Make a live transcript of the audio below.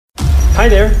Hi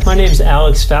there, my name is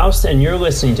Alex Faust, and you're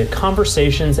listening to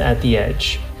Conversations at the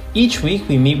Edge. Each week,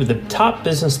 we meet with a top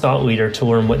business thought leader to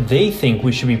learn what they think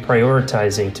we should be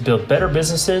prioritizing to build better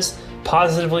businesses,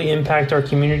 positively impact our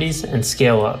communities, and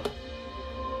scale up.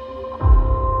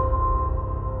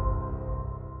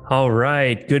 All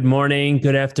right. Good morning,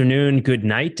 good afternoon, good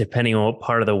night, depending on what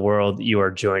part of the world you are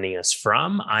joining us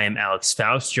from. I am Alex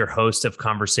Faust, your host of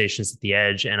Conversations at the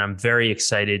Edge, and I'm very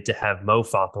excited to have Mo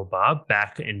Fathelbab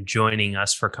back and joining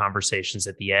us for Conversations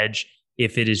at the Edge.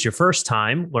 If it is your first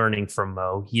time learning from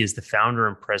Mo, he is the founder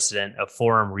and president of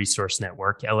Forum Resource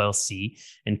Network, LLC,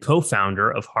 and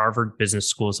co-founder of Harvard Business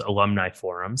School's Alumni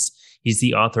Forums. He's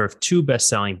the author of two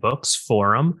best-selling books,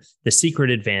 Forum, The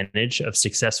Secret Advantage of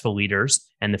Successful Leaders,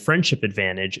 and The Friendship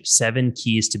Advantage, 7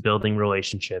 Keys to Building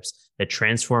Relationships That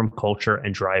Transform Culture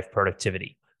and Drive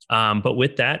Productivity. But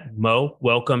with that, Mo,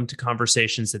 welcome to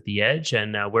Conversations at the Edge.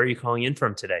 And where are you calling in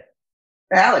from today?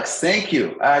 Alex, thank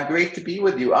you. Great to be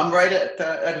with you. I'm right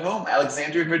at home,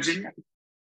 Alexandria, Virginia.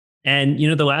 And,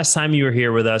 the last time you were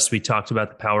here with us, we talked about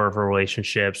the power of our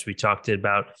relationships. We talked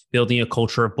about building a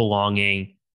culture of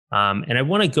belonging. And I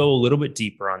want to go a little bit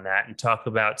deeper on that and talk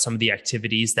about some of the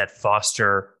activities that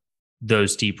foster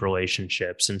those deep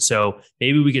relationships. And so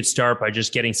maybe we could start by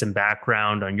just getting some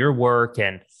background on your work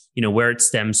and, where it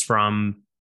stems from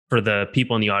for the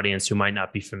people in the audience who might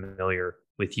not be familiar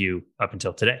with you up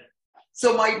until today.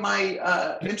 So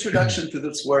my introduction to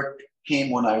this work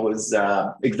came when I was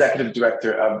executive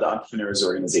director of the Entrepreneurs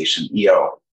Organization,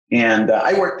 EO. And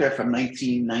I worked there from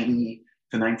 1990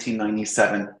 to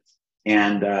 1997.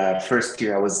 And first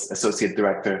year I was associate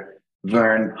director.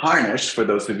 Vern Harnish, for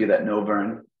those of you that know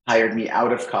Vern, hired me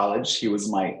out of college. He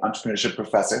was my entrepreneurship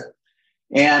professor.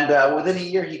 And within a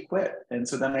year, he quit. And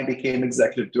so then I became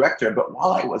executive director. But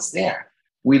while I was there,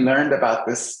 we learned about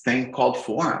this thing called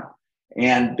Forum.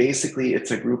 And basically,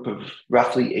 it's a group of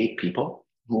roughly 8 people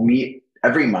who meet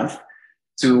every month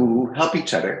to help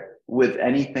each other with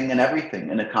anything and everything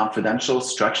in a confidential,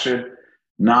 structured,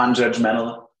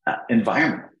 non-judgmental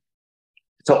environment.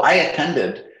 So I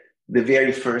attended the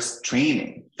very first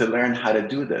training to learn how to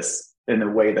do this in a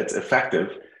way that's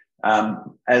effective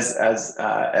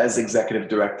as executive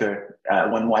director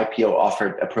when YPO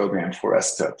offered a program for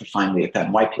us to finally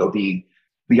attend, YPO being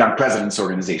the Young Presidents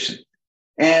Organization.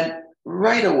 And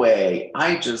right away,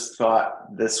 I just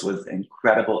thought this was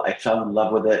incredible. I fell in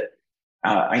love with it.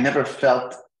 I never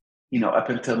felt, up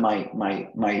until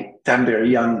my tender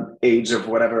young age of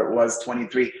whatever it was,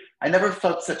 23, I never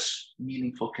felt such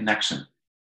meaningful connection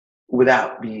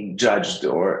without being judged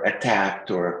or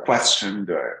attacked or questioned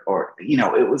or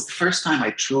it was the first time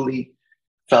I truly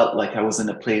felt like I was in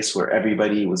a place where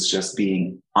everybody was just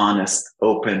being honest,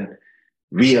 open,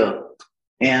 real.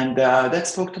 And that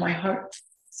spoke to my heart.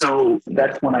 So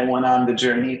that's when I went on the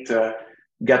journey to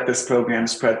get this program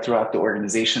spread throughout the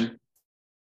organization,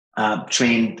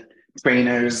 trained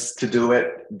trainers to do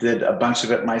it, did a bunch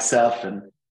of it myself, and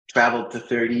traveled to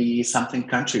 30-something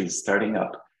countries, starting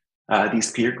up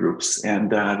these peer groups. And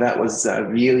that was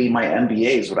really my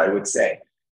MBA is what I would say,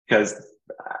 because,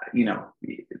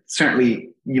 certainly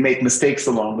you make mistakes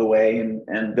along the way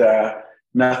and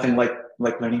nothing like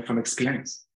learning from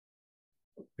experience.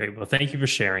 Great. Well, thank you for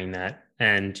sharing that.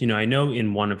 And, I know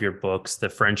in one of your books, The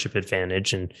Friendship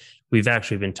Advantage, and we've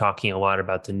actually been talking a lot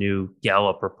about the new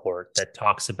Gallup report that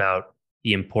talks about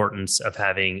the importance of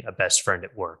having a best friend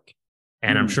at work.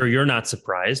 And I'm sure you're not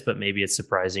surprised, but maybe it's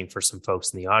surprising for some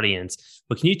folks in the audience.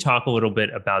 But can you talk a little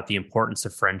bit about the importance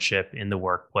of friendship in the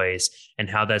workplace and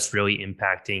how that's really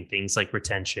impacting things like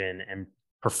retention and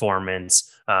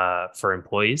performance for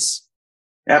employees?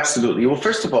 Absolutely. Well,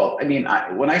 first of all,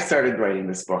 when I started writing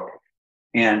this book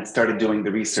and started doing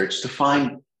the research to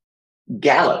find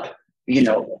Gallup,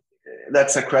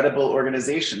 that's a credible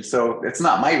organization. So it's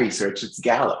not my research, it's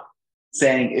Gallup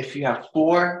saying if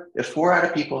 4 out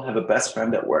of people have a best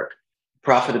friend at work,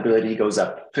 profitability goes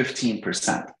up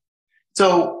 15%.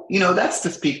 So, that's to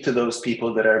speak to those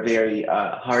people that are very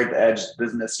hard-edged,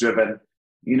 business-driven,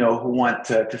 who want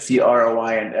to see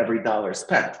ROI in every dollar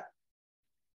spent.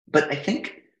 But I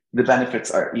think the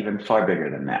benefits are even far bigger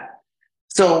than that.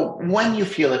 So when you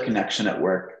feel a connection at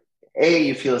work,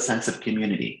 you feel a sense of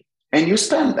community. And you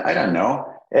spend,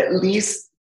 at least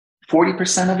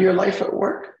 40% of your life at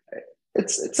work.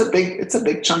 It's a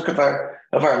big chunk of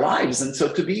our lives. And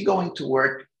so to be going to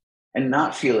work and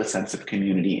not feel a sense of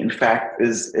community, in fact,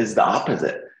 is the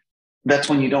opposite. That's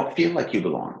when you don't feel like you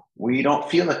belong, where you don't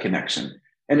feel a connection,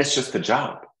 and it's just a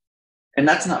job. And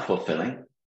that's not fulfilling.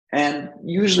 And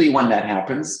usually when that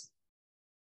happens,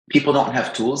 people don't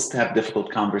have tools to have difficult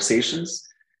conversations.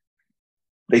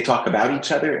 They talk about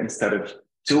each other instead of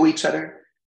to each other.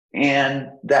 And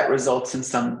that results in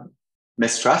some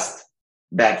mistrust,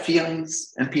 bad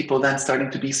feelings, and people then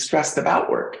starting to be stressed about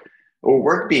work, or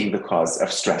work being the cause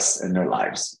of stress in their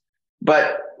lives.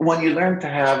 But when you learn to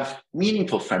have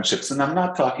meaningful friendships, and I'm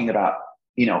not talking about,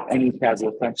 any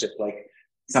casual friendship like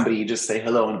somebody you just say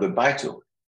hello and goodbye to.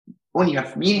 When you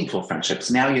have meaningful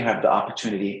friendships, now you have the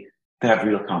opportunity to have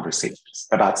real conversations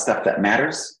about stuff that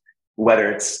matters,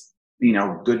 whether it's,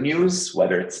 good news,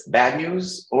 whether it's bad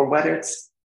news, or whether it's,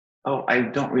 oh, I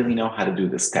don't really know how to do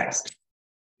this task.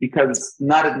 Because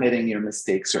not admitting your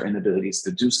mistakes or inabilities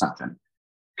to do something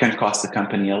can cost the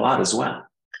company a lot as well.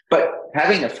 But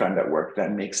having a friend at work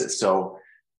then makes it so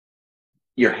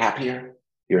you're happier,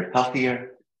 you're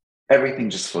healthier, everything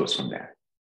just flows from there.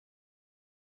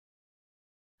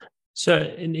 So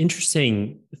an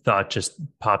interesting thought just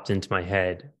popped into my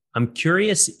head. I'm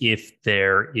curious if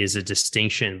there is a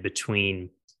distinction between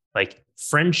like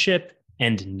friendship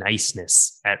and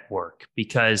niceness at work,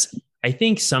 because I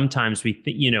think sometimes we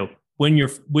think, when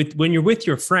you're with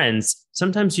your friends,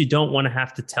 sometimes you don't want to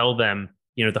have to tell them,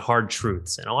 the hard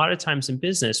truths. And a lot of times in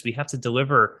business, we have to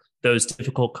deliver those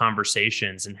difficult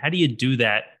conversations. And how do you do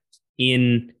that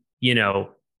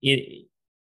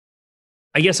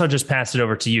I guess I'll just pass it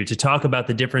over to you to talk about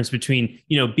the difference between,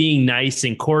 being nice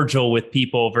and cordial with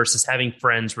people versus having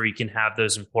friends where you can have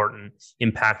those important,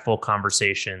 impactful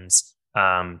conversations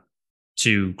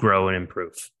to grow and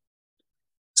improve.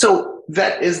 So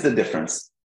that is the difference,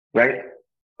 right?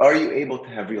 Are you able to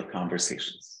have real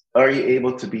conversations? Are you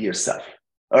able to be yourself?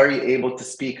 Are you able to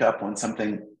speak up when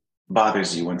something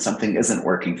bothers you, when something isn't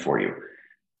working for you?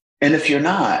 And if you're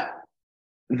not,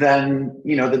 then,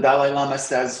 the Dalai Lama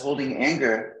says holding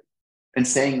anger and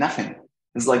saying nothing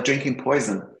is like drinking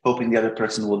poison, hoping the other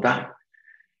person will die.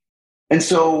 And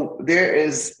so there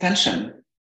is tension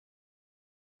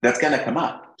that's going to come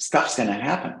up. Stuff's going to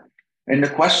happen. And the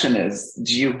question is,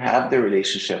 do you have the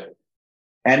relationship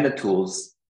and the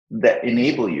tools that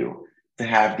enable you to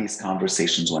have these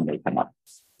conversations when they come up?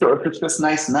 So if it's just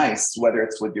nice, whether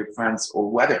it's with your friends or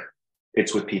whether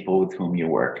it's with people with whom you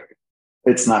work,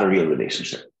 it's not a real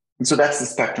relationship. And so that's the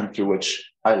spectrum through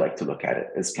which I like to look at it,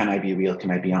 is can I be real?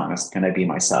 Can I be honest? Can I be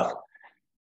myself?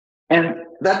 And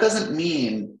that doesn't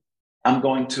mean I'm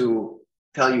going to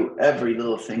tell you every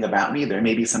little thing about me. There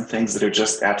may be some things that are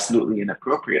just absolutely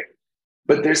inappropriate,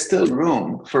 but there's still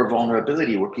room for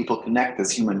vulnerability where people connect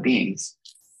as human beings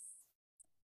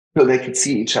so they could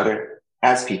see each other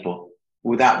as people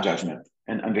without judgment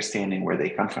and understanding where they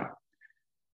come from.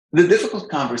 The difficult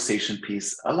conversation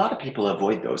piece, a lot of people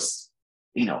avoid those.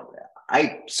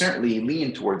 I certainly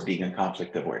lean towards being a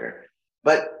conflict avoider,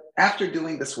 but after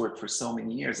doing this work for so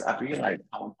many years, I've realized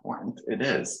how important it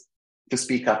is to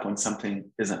speak up when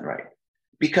something isn't right,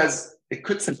 because it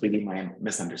could simply be my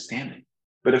misunderstanding.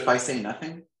 But if I say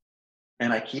nothing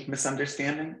and I keep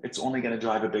misunderstanding, it's only going to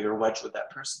drive a bigger wedge with that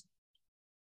person.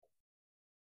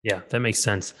 Yeah, that makes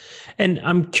sense. And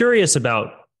I'm curious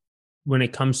about when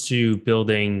it comes to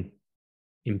building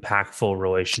impactful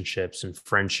relationships and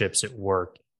friendships at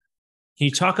work. Can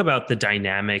you talk about the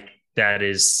dynamic that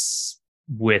is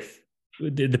with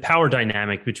the power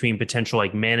dynamic between potential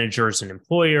like managers and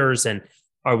employers? And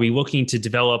are we looking to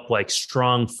develop like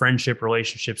strong friendship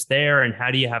relationships there? And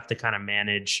how do you have to kind of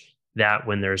manage that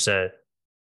when there's a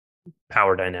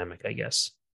power dynamic, I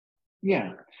guess?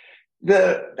 Yeah.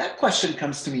 That question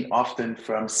comes to me often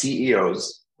from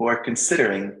CEOs who are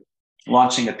considering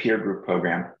launching a peer group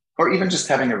program or even just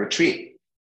having a retreat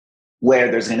where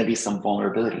there's going to be some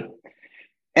vulnerability.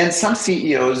 And some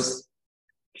CEOs,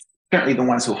 certainly the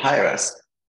ones who hire us,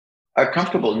 are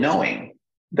comfortable knowing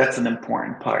that's an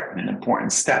important part and an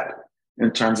important step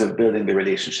in terms of building the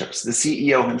relationships. The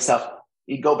CEO himself,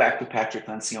 you go back to Patrick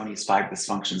Lencioni's 5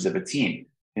 dysfunctions of a team,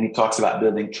 and he talks about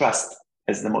building trust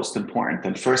as the most important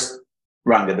and first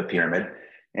rung of the pyramid.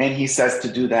 And he says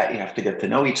to do that, you have to get to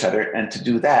know each other. And to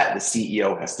do that, the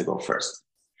CEO has to go first.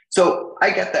 So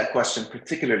I get that question,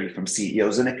 particularly from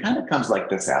CEOs. And it kind of comes like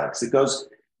this, Alex. It goes,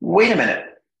 wait a minute,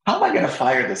 how am I going to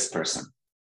fire this person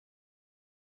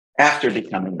after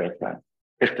becoming their friend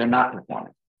if they're not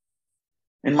performing?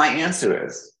 And my answer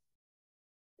is,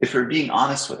 if you're being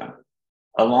honest with them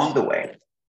along the way,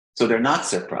 so they're not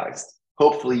surprised,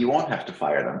 hopefully you won't have to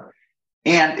fire them.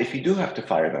 And if you do have to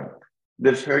fire them,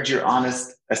 they've heard your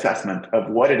honest assessment of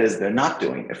what it is they're not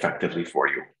doing effectively for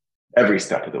you every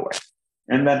step of the way.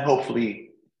 And then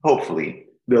hopefully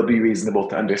they'll be reasonable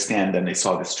to understand and they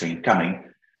saw this train coming.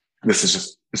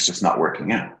 It's just not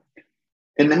working out.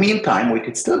 In the meantime, we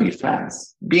could still be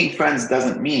friends. Being friends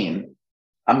doesn't mean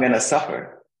I'm going to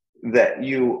suffer that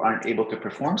you aren't able to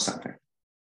perform something.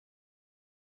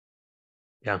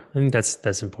 Yeah, I think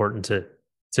that's important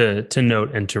to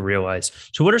note and to realize.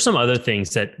 So what are some other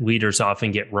things that leaders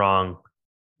often get wrong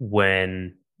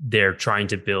when they're trying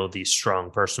to build these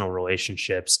strong personal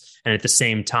relationships and at the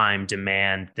same time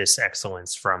demand this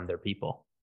excellence from their people?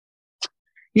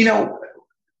 You know,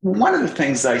 one of the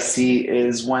things I see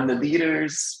is when the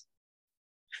leaders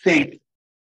think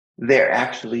they're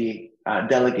actually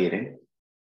delegating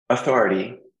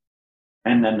authority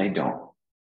and then they don't.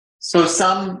 So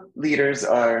some leaders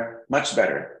are much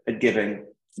better at giving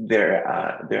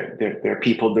their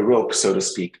people the rope, so to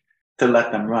speak, to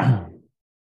let them run,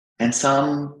 and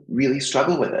some really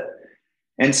struggle with it.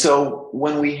 And so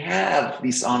when we have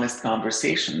these honest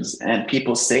conversations and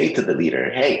people say to the leader,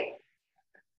 "Hey,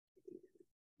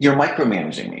 you're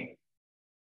micromanaging me,"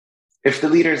 if the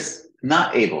leader's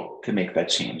not able to make that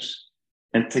change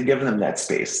and to give them that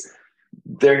space,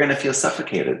 they're going to feel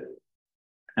suffocated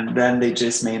and then they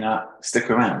just may not stick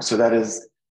around. So that is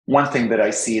one thing that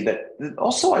I see that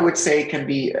also I would say can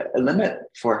be a limit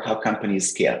for how companies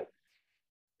scale.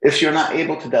 If you're not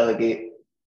able to delegate,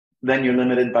 then you're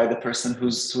limited by the person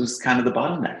who's kind of the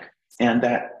bottleneck, and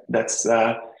that's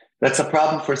a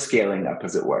problem for scaling up,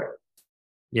 as it were.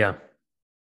 Yeah,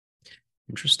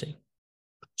 interesting.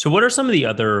 So what are some of the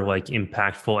other like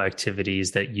impactful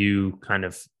activities that you kind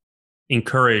of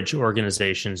encourage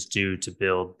organizations do to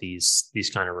build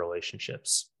these kind of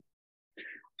relationships?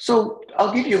 So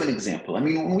I'll give you an example. I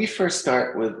mean, when we first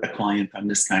start with a client on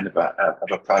this kind of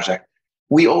a project,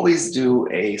 we always do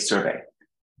a survey.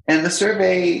 And the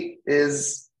survey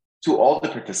is to all the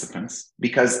participants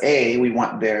because A, we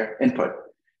want their input,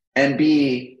 and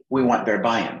B, we want their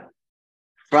buy-in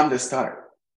from the start.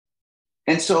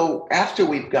 And so after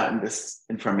we've gotten this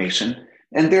information,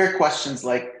 and there are questions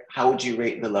like, how would you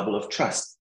rate the level of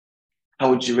trust? How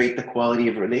would you rate the quality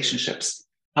of relationships?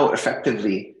 How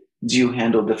effectively do you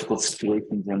handle difficult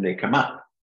situations when they come up?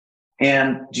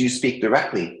 And do you speak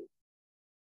directly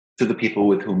to the people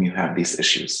with whom you have these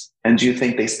issues? And do you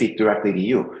think they speak directly to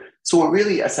you? So we're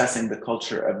really assessing the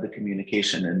culture of the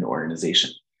communication in the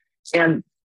organization. And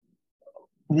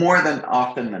more than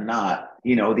often than not,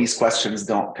 these questions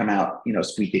don't come out,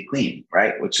 squeaky clean,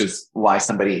 right? Which is why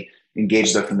somebody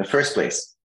engaged us in the first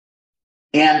place.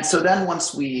 And so then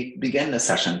once we begin the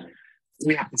session,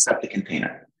 we have to set the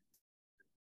container.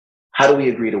 How do we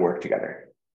agree to work together?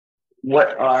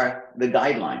 What are the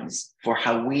guidelines for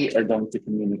how we are going to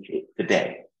communicate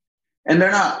today? And they're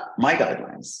not my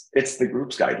guidelines, it's the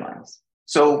group's guidelines.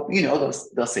 So,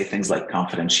 they'll say things like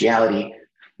confidentiality,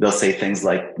 they'll say things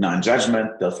like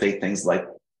non-judgment, they'll say things like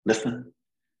listen,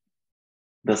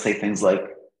 they'll say things like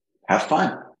have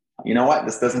fun. You know what?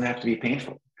 This doesn't have to be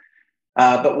painful.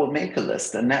 But we'll make a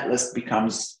list, and that list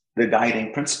becomes the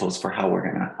guiding principles for how we're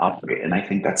going to operate. And I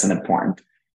think that's an important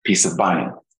piece of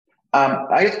buy-in.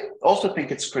 I also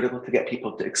think it's critical to get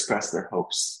people to express their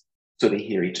hopes so they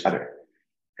hear each other.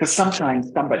 Because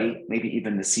sometimes somebody, maybe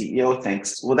even the CEO,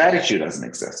 thinks, well, that issue doesn't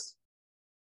exist.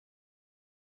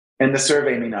 And the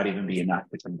survey may not even be enough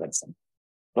to convince them.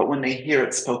 But when they hear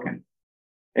it spoken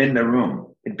in the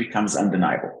room, it becomes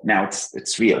undeniable. Now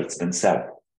it's real, it's been said.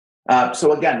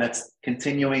 So again, that's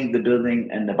continuing the building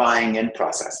and the buying in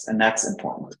process, and that's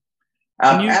important.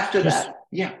 After that,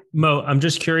 yeah. Mo, I'm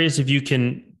just curious if you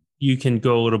can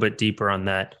go a little bit deeper on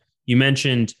that. You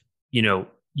mentioned,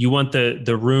 you want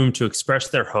the room to express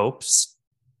their hopes,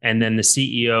 and then the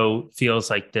CEO feels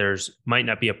like there's might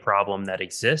not be a problem that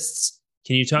exists.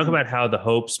 Can you talk about how the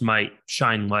hopes might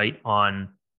shine light on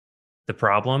the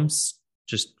problems,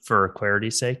 just for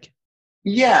clarity's sake?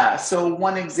 Yeah. So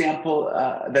one example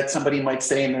that somebody might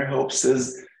say in their hopes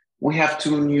is, we have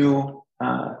 2 new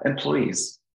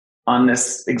employees on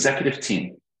this executive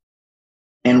team,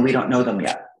 and we don't know them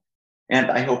yet.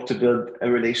 And I hope to build a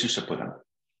relationship with them.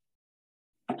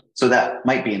 So that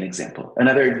might be an example.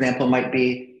 Another example might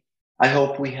be, I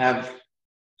hope we have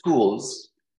tools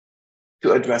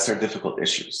to address our difficult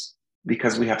issues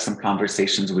because we have some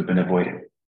conversations we've been avoiding.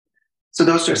 So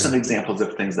those are some examples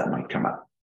of things that might come up.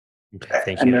 Okay,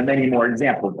 thank you. And there are many more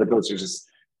examples, but those are just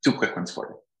 2 quick ones for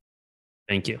you.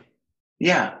 Thank you.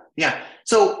 Yeah.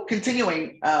 So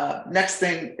continuing, next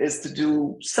thing is to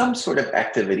do some sort of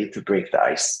activity to break the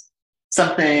ice.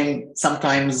 Something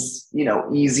sometimes,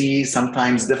 easy,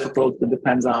 sometimes difficult. It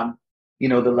depends on, the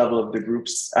level of the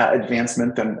group's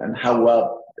advancement and how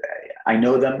well I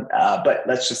know them. But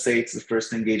let's just say it's the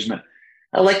first engagement.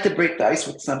 I like to break the ice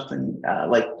with something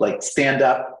like stand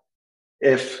up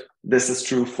if this is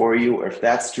true for you or if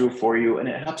that's true for you. And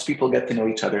it helps people get to know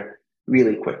each other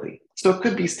really quickly. So it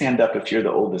could be stand up if you're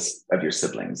the oldest of your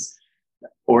siblings,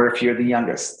 or if you're the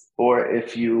youngest, or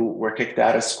if you were kicked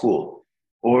out of school.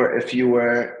 or if you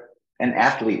were an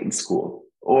athlete in school,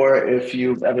 or if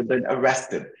you've ever been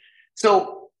arrested.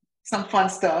 So some fun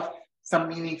stuff, some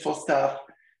meaningful stuff.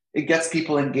 It gets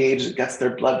people engaged, it gets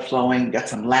their blood flowing,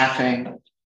 gets them laughing.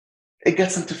 It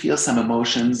gets them to feel some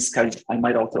emotions, because I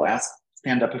might also ask,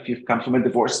 stand up if you've come from a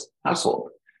divorced household.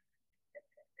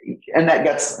 And that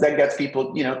gets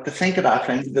people, to think about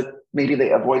things that maybe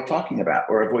they avoid talking about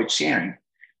or avoid sharing.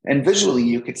 And visually,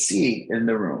 you could see in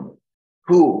the room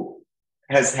who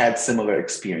has had similar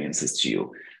experiences to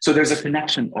you. So there's a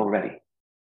connection already.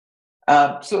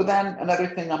 So then another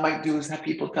thing I might do is have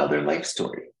people tell their life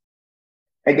story.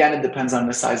 Again, it depends on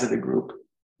the size of the group,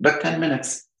 but 10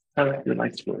 minutes, tell your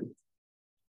life story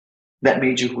that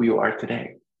made you who you are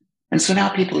today. And so now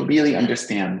people really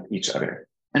understand each other.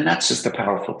 And that's just a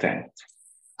powerful thing.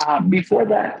 Before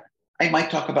that, I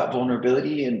might talk about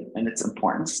vulnerability and its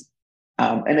importance.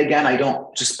 And again, I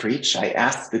don't just preach. I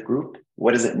ask the group,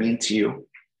 what does it mean to you?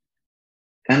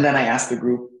 And then I ask the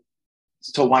group,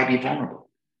 so why be vulnerable?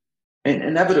 And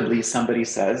inevitably, somebody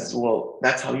says, well,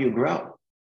 that's how you grow.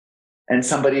 And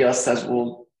somebody else says,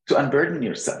 well, to unburden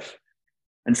yourself.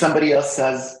 And somebody else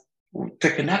says, to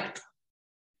connect.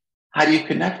 How do you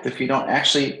connect if you don't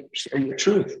actually share your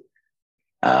truth?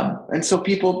 And so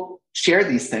people share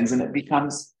these things, and it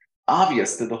becomes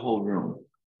obvious to the whole room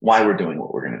why we're doing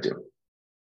what we're going to do.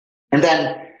 And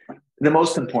then the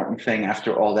most important thing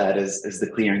after all that is the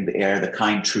clearing the air, the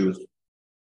kind truth,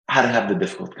 how to have the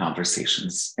difficult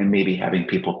conversations, and maybe having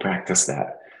people practice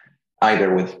that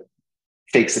either with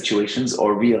fake situations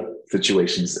or real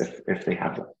situations if they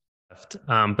have them.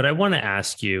 But I want to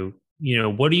ask you,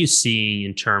 what do you see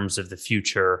in terms of the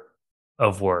future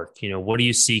of work? What do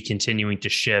you see continuing to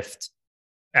shift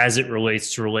as it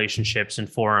relates to relationships and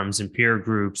forums and peer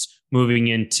groups moving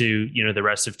into, the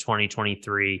rest of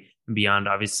 2023 and beyond?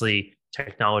 Obviously,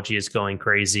 technology is going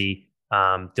crazy.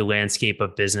 The landscape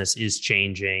of business is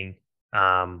changing.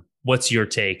 What's your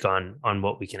take on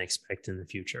what we can expect in the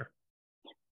future?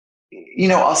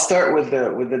 I'll start with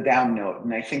the down note,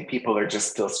 and I think people are just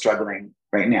still struggling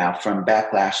right now from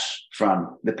backlash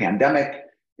from the pandemic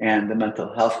and the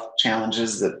mental health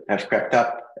challenges that have crept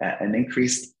up and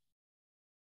increased.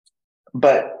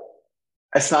 But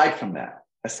aside from that,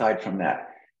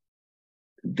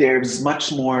 there's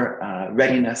much more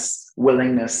readiness,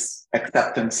 willingness,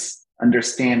 acceptance,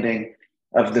 understanding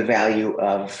of the value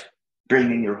of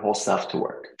bringing your whole self to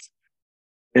work.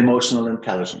 Emotional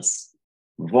intelligence,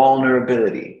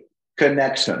 vulnerability,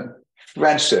 connection,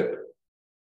 friendship.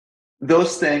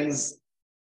 Those things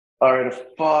are at a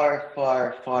far,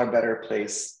 far, far better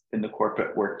place in the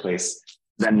corporate workplace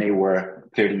than they were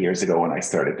 30 years ago when I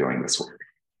started doing this work.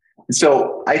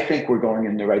 So I think we're going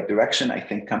in the right direction. I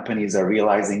think companies are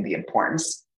realizing the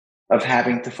importance of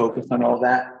having to focus on all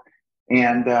that.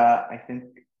 And I think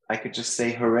I could just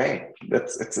say, hooray,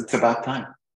 it's about time.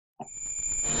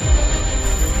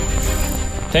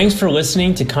 Thanks for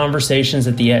listening to Conversations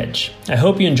at the Edge. I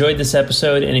hope you enjoyed this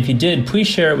episode, and if you did, please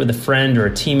share it with a friend or a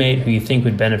teammate who you think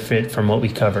would benefit from what we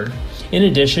covered. In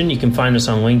addition, you can find us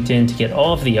on LinkedIn to get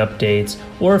all of the updates,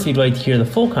 or if you'd like to hear the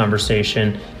full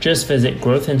conversation, just visit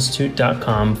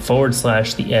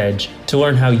growthinstitute.com/the edge to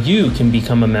learn how you can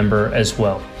become a member as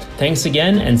well. Thanks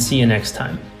again, and see you next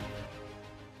time.